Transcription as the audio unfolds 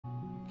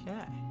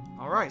Okay.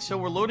 Alright, so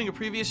we're loading a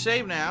previous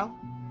save now.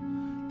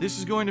 This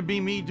is going to be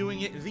me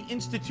doing it the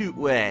Institute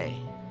way.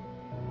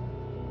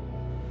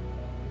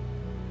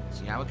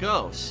 See how it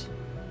goes.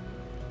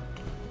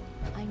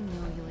 I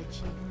know you'll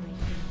achieve great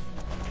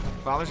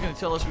things. Father's going to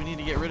tell us we need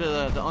to get rid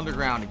of the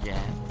underground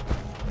again.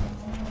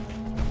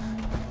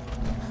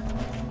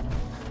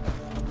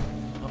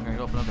 Oh, we're going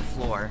to open up the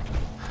floor.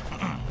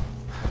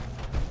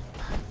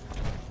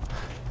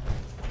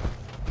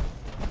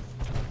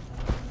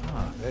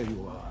 There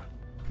you are.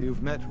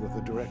 You've met with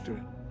the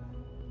director.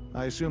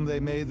 I assume they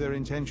made their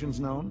intentions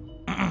known?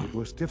 It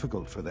was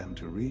difficult for them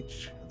to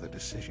reach the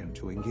decision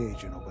to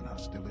engage in open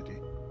hostility.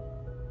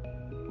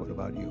 What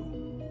about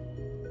you?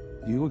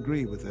 You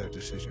agree with their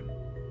decision?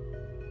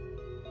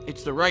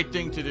 It's the right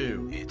thing to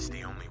do. It's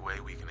the only way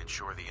we can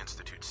ensure the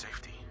Institute's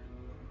safety.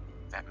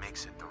 That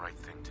makes it the right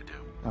thing to do.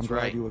 I'm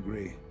glad you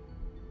agree.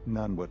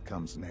 None what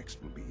comes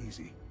next will be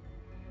easy.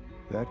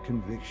 That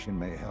conviction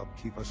may help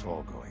keep us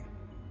all going.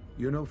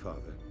 You know,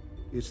 Father,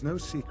 it's no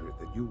secret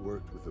that you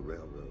worked with the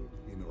Railroad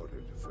in order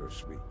to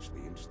first reach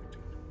the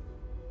Institute.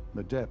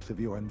 The depth of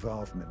your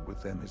involvement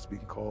with them has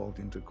been called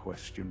into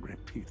question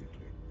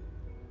repeatedly.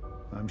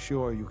 I'm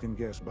sure you can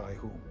guess by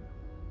whom.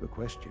 The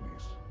question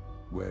is,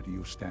 where do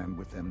you stand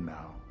with them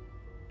now?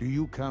 Do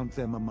you count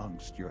them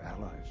amongst your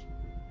allies?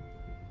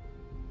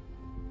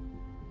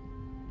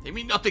 They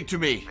mean nothing to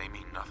me. They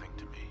mean nothing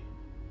to me.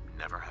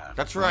 Never have.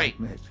 That's right.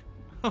 I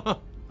admit.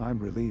 I'm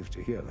relieved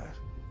to hear that.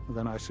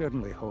 Then I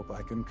certainly hope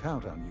I can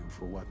count on you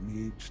for what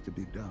needs to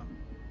be done.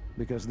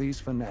 Because these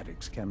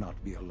fanatics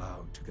cannot be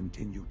allowed to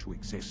continue to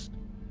exist.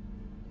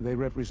 They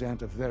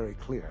represent a very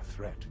clear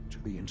threat to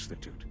the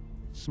Institute.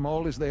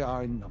 Small as they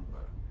are in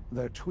number,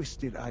 their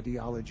twisted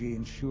ideology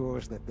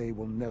ensures that they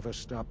will never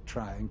stop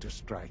trying to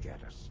strike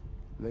at us.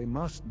 They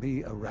must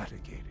be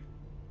eradicated.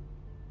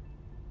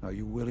 Are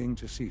you willing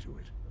to see to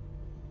it?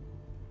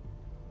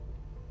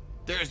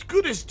 They're as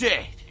good as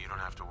dead. You don't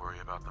have to worry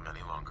about them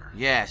any longer.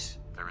 Yes.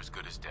 They're as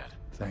good as dead.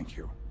 Thank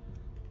you.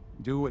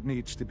 Do what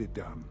needs to be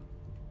done,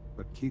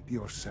 but keep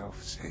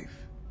yourself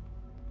safe.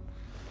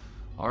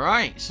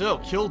 Alright, so,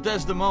 kill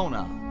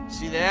Desdemona.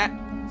 See that?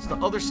 It's the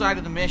other side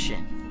of the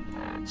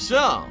mission.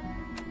 So,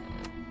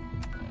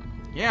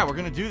 yeah, we're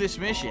gonna do this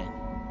mission.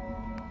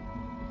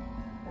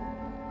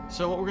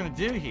 So what we're gonna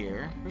do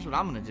here, here's what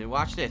I'm gonna do,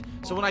 watch this.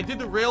 So when I did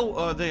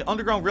the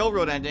Underground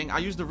Railroad ending, I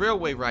used the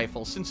railway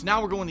rifle. Since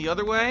now we're going the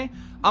other way,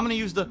 I'm gonna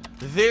use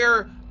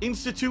their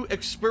Institute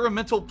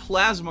Experimental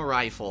Plasma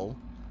Rifle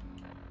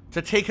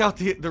to take out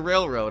the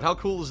railroad. How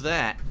cool is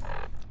that?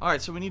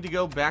 Alright, so we need to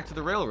go back to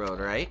the railroad,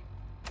 right?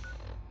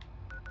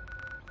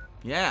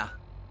 Yeah.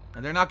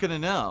 And they're not gonna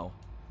know.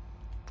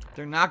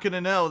 They're not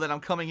gonna know that I'm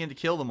coming in to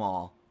kill them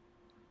all.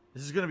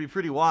 This is gonna be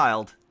pretty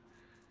wild.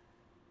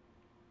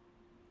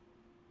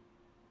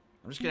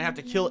 I'm just gonna have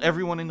to kill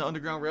everyone in the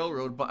Underground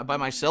Railroad by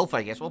myself,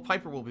 I guess. Well,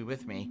 Piper will be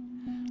with me,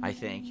 I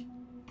think.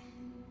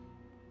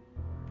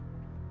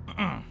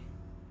 There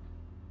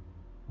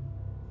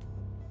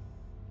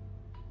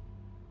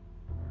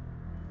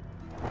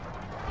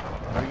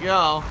we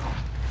go.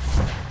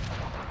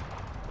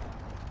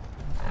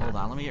 Hold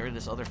on, let me get rid of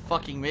this other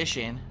fucking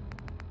mission.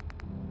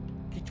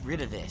 Get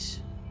rid of this.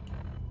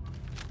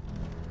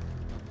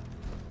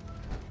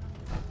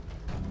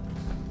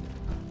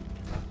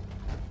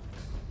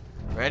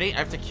 Ready? I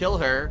have to kill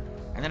her,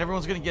 and then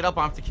everyone's gonna get up.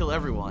 I have to kill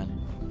everyone.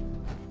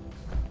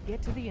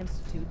 Get to the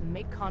Institute and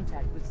make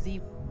contact with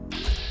Z.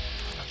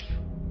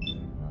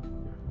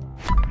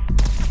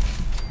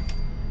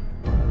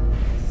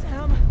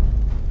 Sam,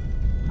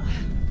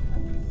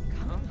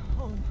 come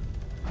home.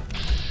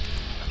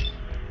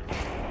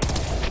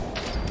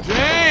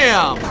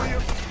 Damn!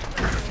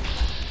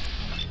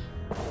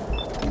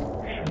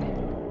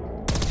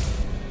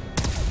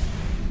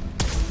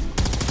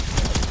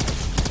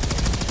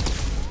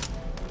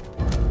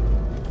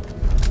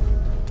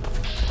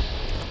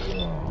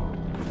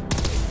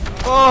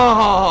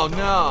 Oh,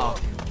 no.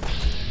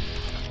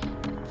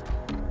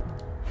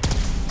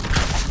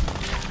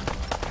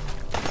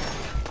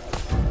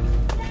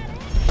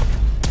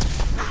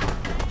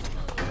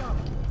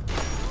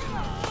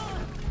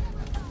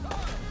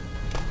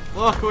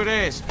 Look who it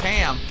is,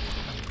 Pam.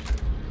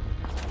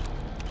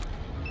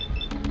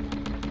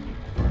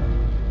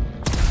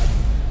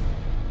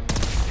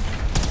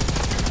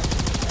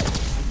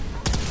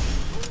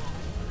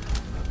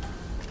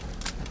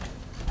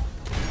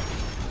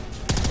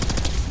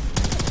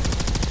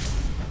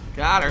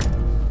 Got her. Can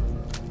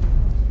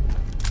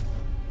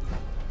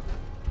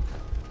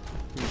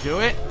you do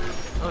it?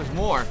 Oh, there's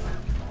more.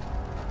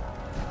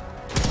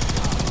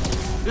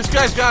 This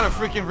guy's got a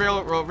freaking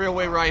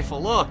railway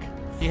rifle. Look,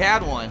 he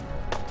had one.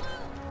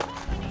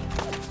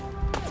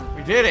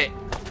 We did it.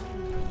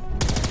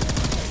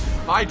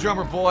 Bye,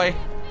 drummer boy.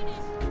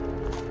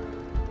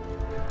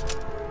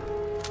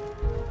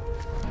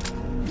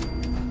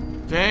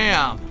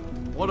 Damn.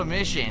 What a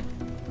mission.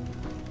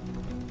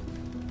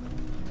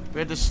 We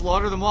had to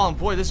slaughter them all, and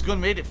boy, this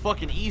gun made it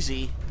fucking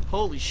easy.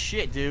 Holy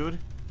shit, dude.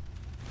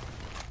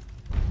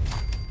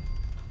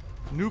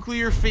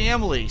 Nuclear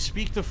family.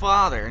 Speak to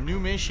father. New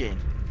mission.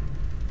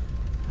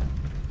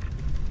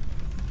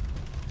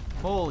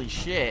 Holy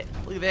shit.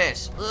 Look at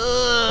this.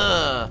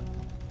 Ugh.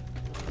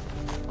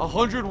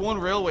 101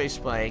 railway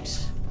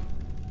spikes.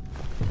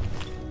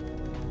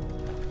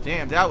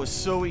 Damn, that was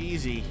so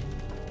easy.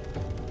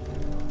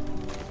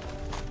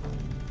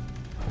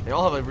 They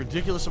all have a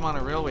ridiculous amount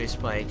of railway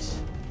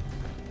spikes.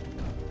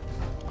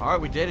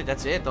 Alright, we did it.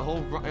 That's it. The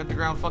whole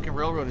underground fucking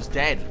railroad is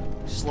dead.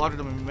 We slaughtered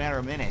them in a matter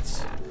of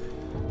minutes.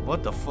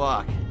 What the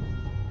fuck?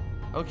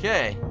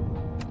 Okay.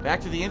 Back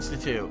to the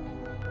Institute.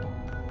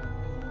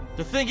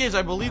 The thing is,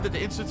 I believe that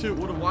the Institute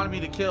would have wanted me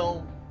to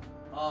kill,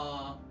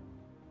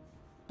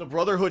 the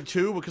Brotherhood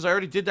too, because I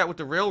already did that with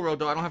the railroad,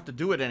 though I don't have to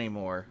do it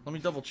anymore. Let me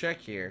double check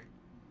here.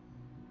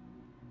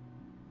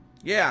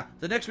 Yeah,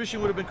 the next mission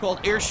would have been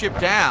called Airship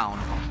Down.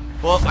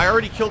 Well, I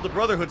already killed the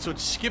Brotherhood, so it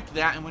skipped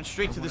that and went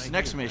straight to this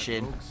next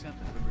mission.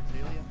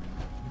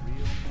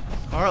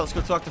 Alright, let's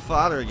go talk to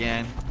Father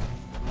again.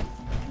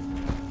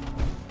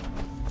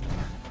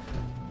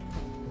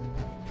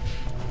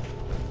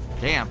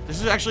 Damn, this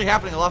is actually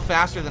happening a lot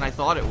faster than I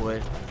thought it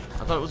would.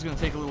 I thought it was going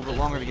to take a little bit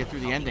longer to get through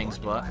the endings,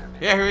 but...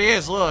 Yeah, here he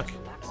is, look.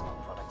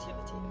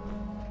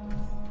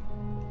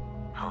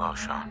 Hello,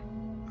 Sean.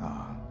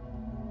 Ah.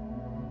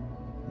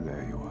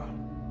 There you are.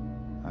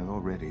 I've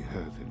already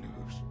heard the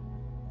news.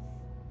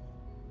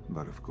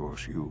 But of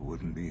course you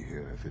wouldn't be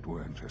here if it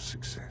weren't a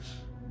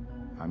success.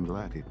 I'm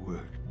glad it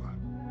worked, but...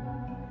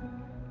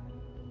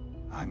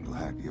 I'm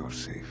glad you're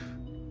safe.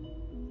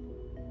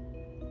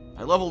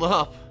 I leveled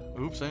up.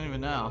 Oops, I didn't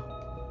even know.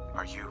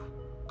 Are you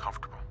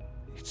comfortable?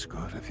 It's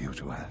good of you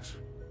to ask.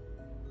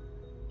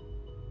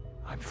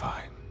 I'm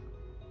fine.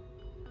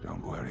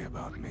 Don't worry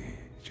about me.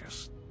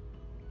 Just...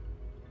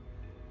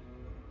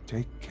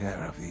 take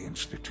care of the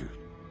Institute.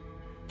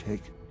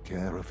 Take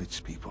care of its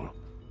people.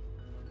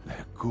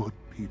 They're good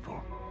people.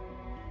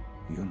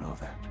 You know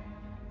that.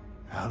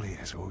 Allie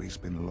has always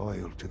been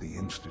loyal to the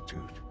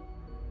Institute.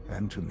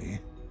 And to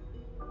me.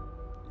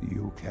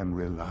 You can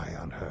rely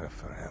on her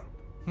for help.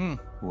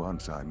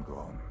 Once I'm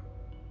gone,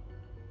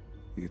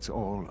 it's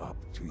all up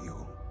to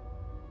you.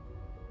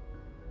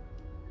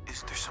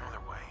 Is there some other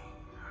way?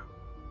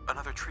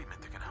 Another treatment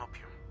that can help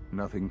you?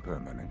 Nothing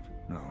permanent,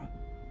 no.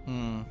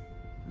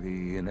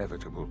 The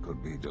inevitable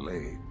could be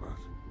delayed, but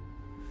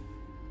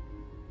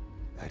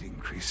at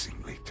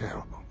increasingly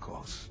terrible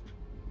cost,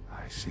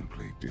 I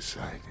simply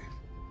decided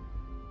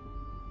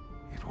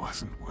it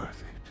wasn't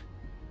worth it.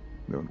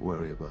 Don't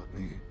worry about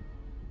me.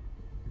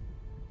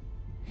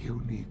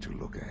 You need to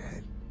look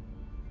ahead.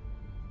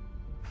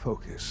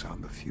 Focus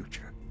on the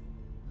future.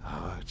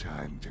 Our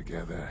time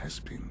together has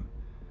been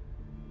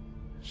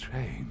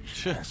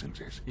strange, hasn't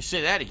it? You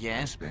say that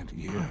again. I spent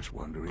years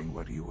wondering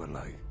what you were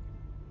like.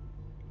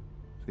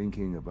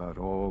 Thinking about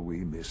all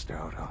we missed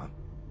out on.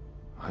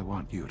 I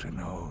want you to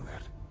know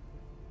that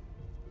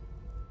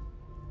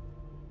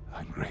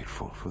I'm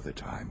grateful for the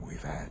time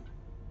we've had.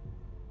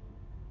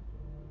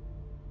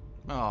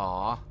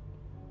 Aww.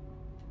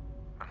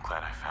 I'm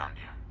glad I found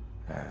you.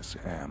 As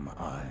am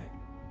I.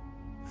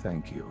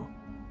 Thank you.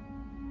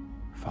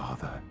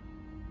 Father,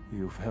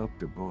 you've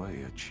helped a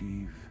boy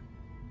achieve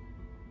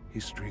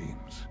his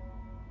dreams.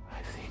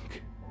 I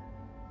think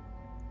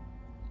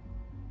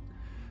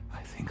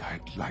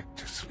I'd like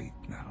to sleep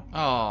now.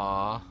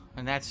 Aww.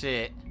 And that's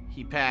it.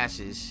 He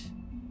passes.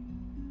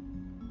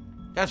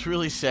 That's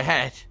really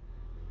sad.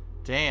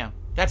 Damn.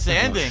 That's the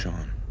ending.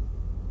 Sean.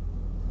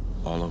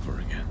 All over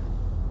again.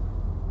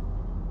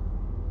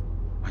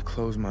 I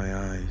close my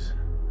eyes.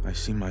 I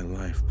see my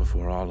life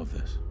before all of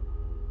this.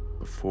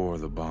 Before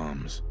the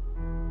bombs.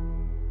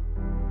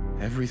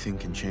 Everything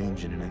can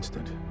change in an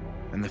instant.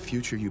 And the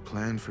future you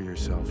plan for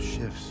yourself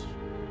shifts.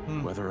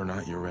 Whether or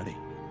not you're ready.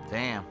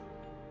 Damn.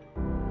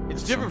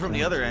 It's different from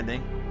the other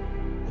ending.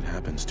 It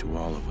happens to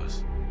all of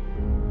us.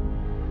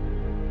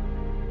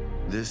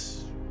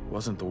 This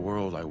wasn't the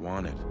world I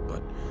wanted,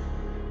 but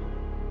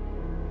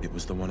it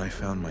was the one I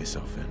found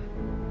myself in.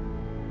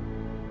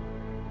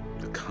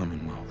 The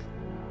Commonwealth.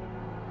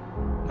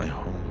 My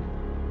home.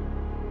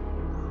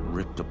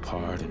 Ripped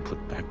apart and put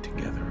back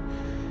together.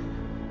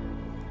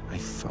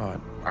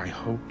 I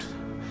hoped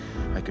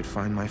I could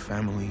find my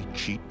family,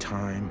 cheat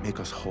time, make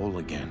us whole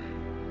again.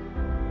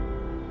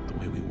 The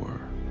way we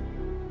were.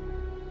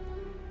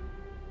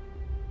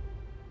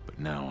 But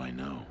now I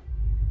know.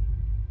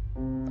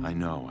 I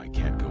know I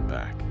can't go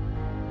back.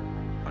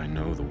 I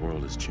know the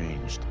world has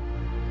changed.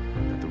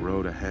 That the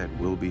road ahead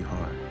will be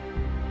hard.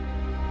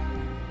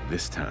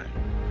 This time,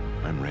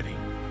 I'm ready.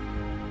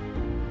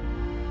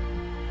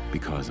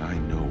 Because I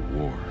know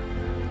war.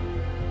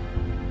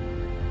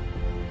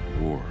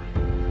 War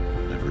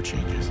never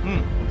changes.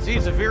 See,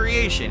 it's a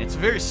variation. It's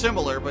very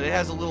similar, but it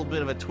has a little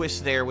bit of a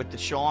twist there with the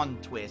Sean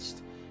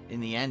twist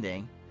in the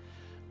ending.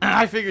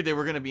 I figured they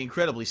were going to be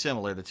incredibly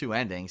similar, the two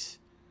endings.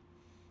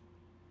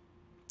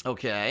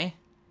 Okay.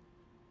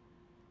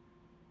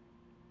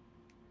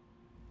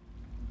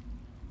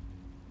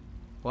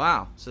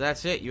 Wow, so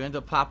that's it. You end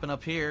up popping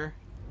up here.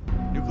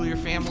 Nuclear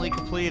family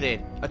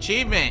completed.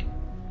 Achievement!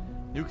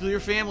 Nuclear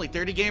family,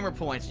 30 gamer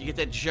points. You get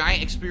that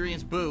giant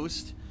experience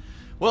boost.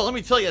 Well, let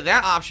me tell you,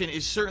 that option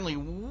is certainly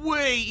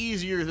way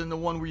easier than the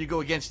one where you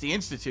go against the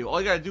Institute. All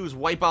you gotta do is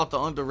wipe out the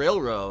Under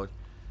Railroad,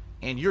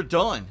 and you're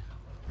done.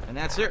 And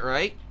that's it,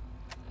 right?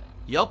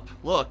 Yup,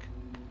 look.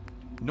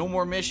 No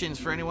more missions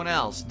for anyone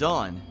else.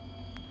 Done.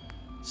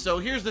 So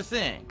here's the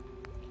thing.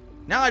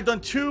 Now I've done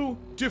 2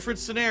 different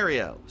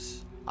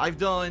scenarios. I've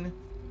done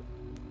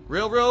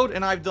Railroad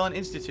and I've done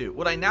Institute.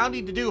 What I now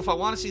need to do, if I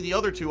want to see the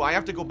other 2, I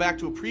have to go back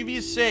to a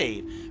previous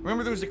save.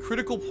 Remember there was a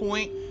critical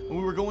point when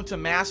we were going to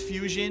mass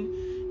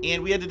fusion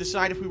and we had to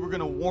decide if we were going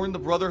to warn the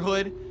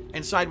Brotherhood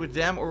and side with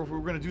them or if we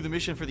were going to do the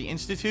mission for the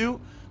Institute?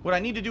 What I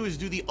need to do is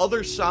do the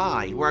other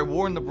side where I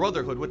warn the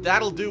Brotherhood. What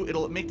that'll do,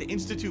 it'll make the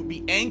Institute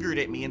be angered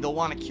at me and they'll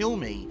want to kill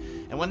me.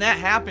 And when that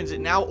happens, it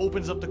now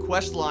opens up the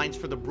quest lines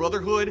for the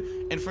Brotherhood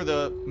and for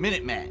the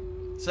Minutemen.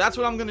 So that's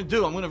what I'm going to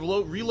do. I'm going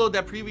to reload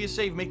that previous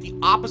save, make the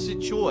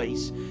opposite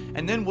choice,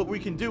 and then what we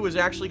can do is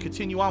actually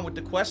continue on with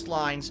the quest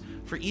lines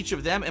for each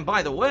of them. And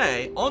by the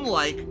way,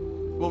 unlike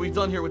what we've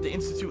done here with the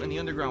Institute and the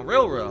Underground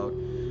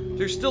Railroad,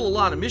 there's still a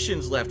lot of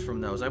missions left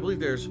from those. I believe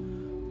there's,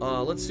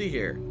 let's see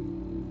here.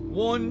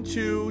 1,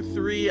 2,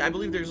 3, I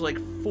believe there's like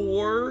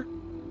 4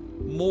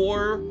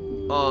 more,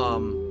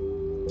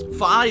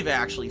 5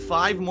 actually,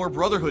 5 more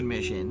Brotherhood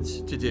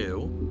missions to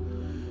do.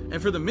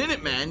 And for the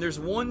Minutemen, there's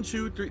 1,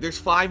 2, 3, there's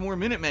 5 more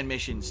Minutemen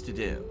missions to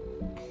do.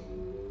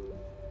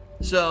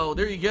 So,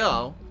 there you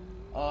go.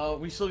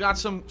 We still got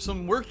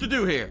some work to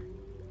do here.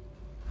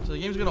 So the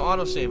game's gonna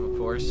autosave, of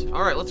course.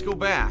 Alright, let's go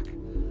back.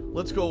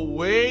 Let's go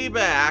way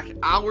back,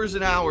 hours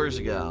and hours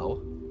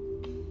ago.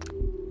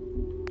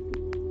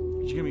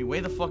 You're gonna be way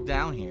the fuck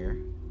down here.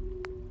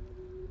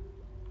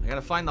 I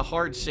gotta find the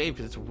hard save,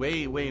 because it's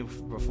way, way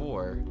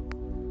before.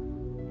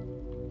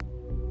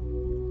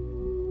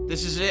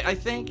 This is it, I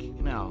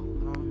think? No.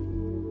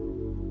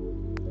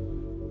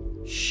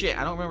 Shit,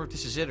 I don't remember if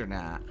this is it or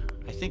not.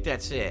 I think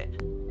that's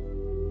it.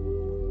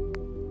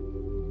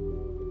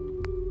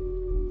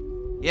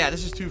 Yeah,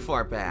 this is too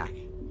far back.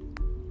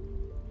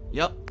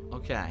 Yep,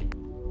 okay.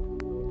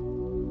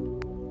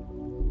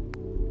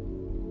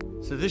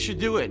 So this should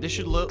do it. This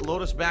should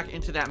load us back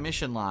into that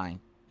mission line.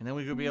 And then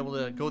we could be able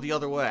to go the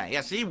other way.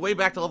 Yeah, see? Way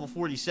back to level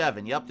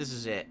 47. Yep, this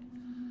is it.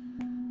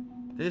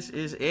 This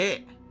is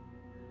it.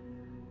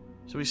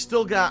 So we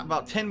still got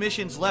about 10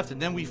 missions left,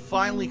 and then we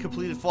finally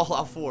completed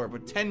Fallout 4.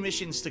 But 10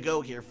 missions to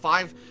go here.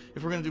 5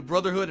 if we're going to do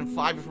Brotherhood, and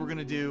 5 if we're going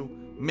to do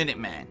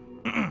Minutemen.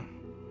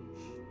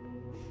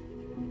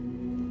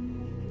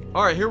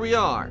 Alright, here we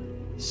are.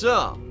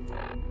 So.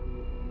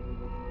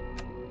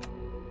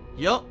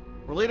 Yup.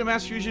 Relay to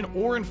mass fusion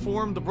or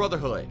inform the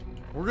Brotherhood.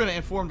 We're going to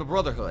inform the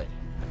Brotherhood.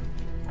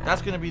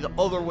 That's going to be the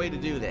other way to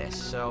do this.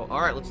 So,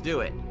 alright, let's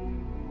do it.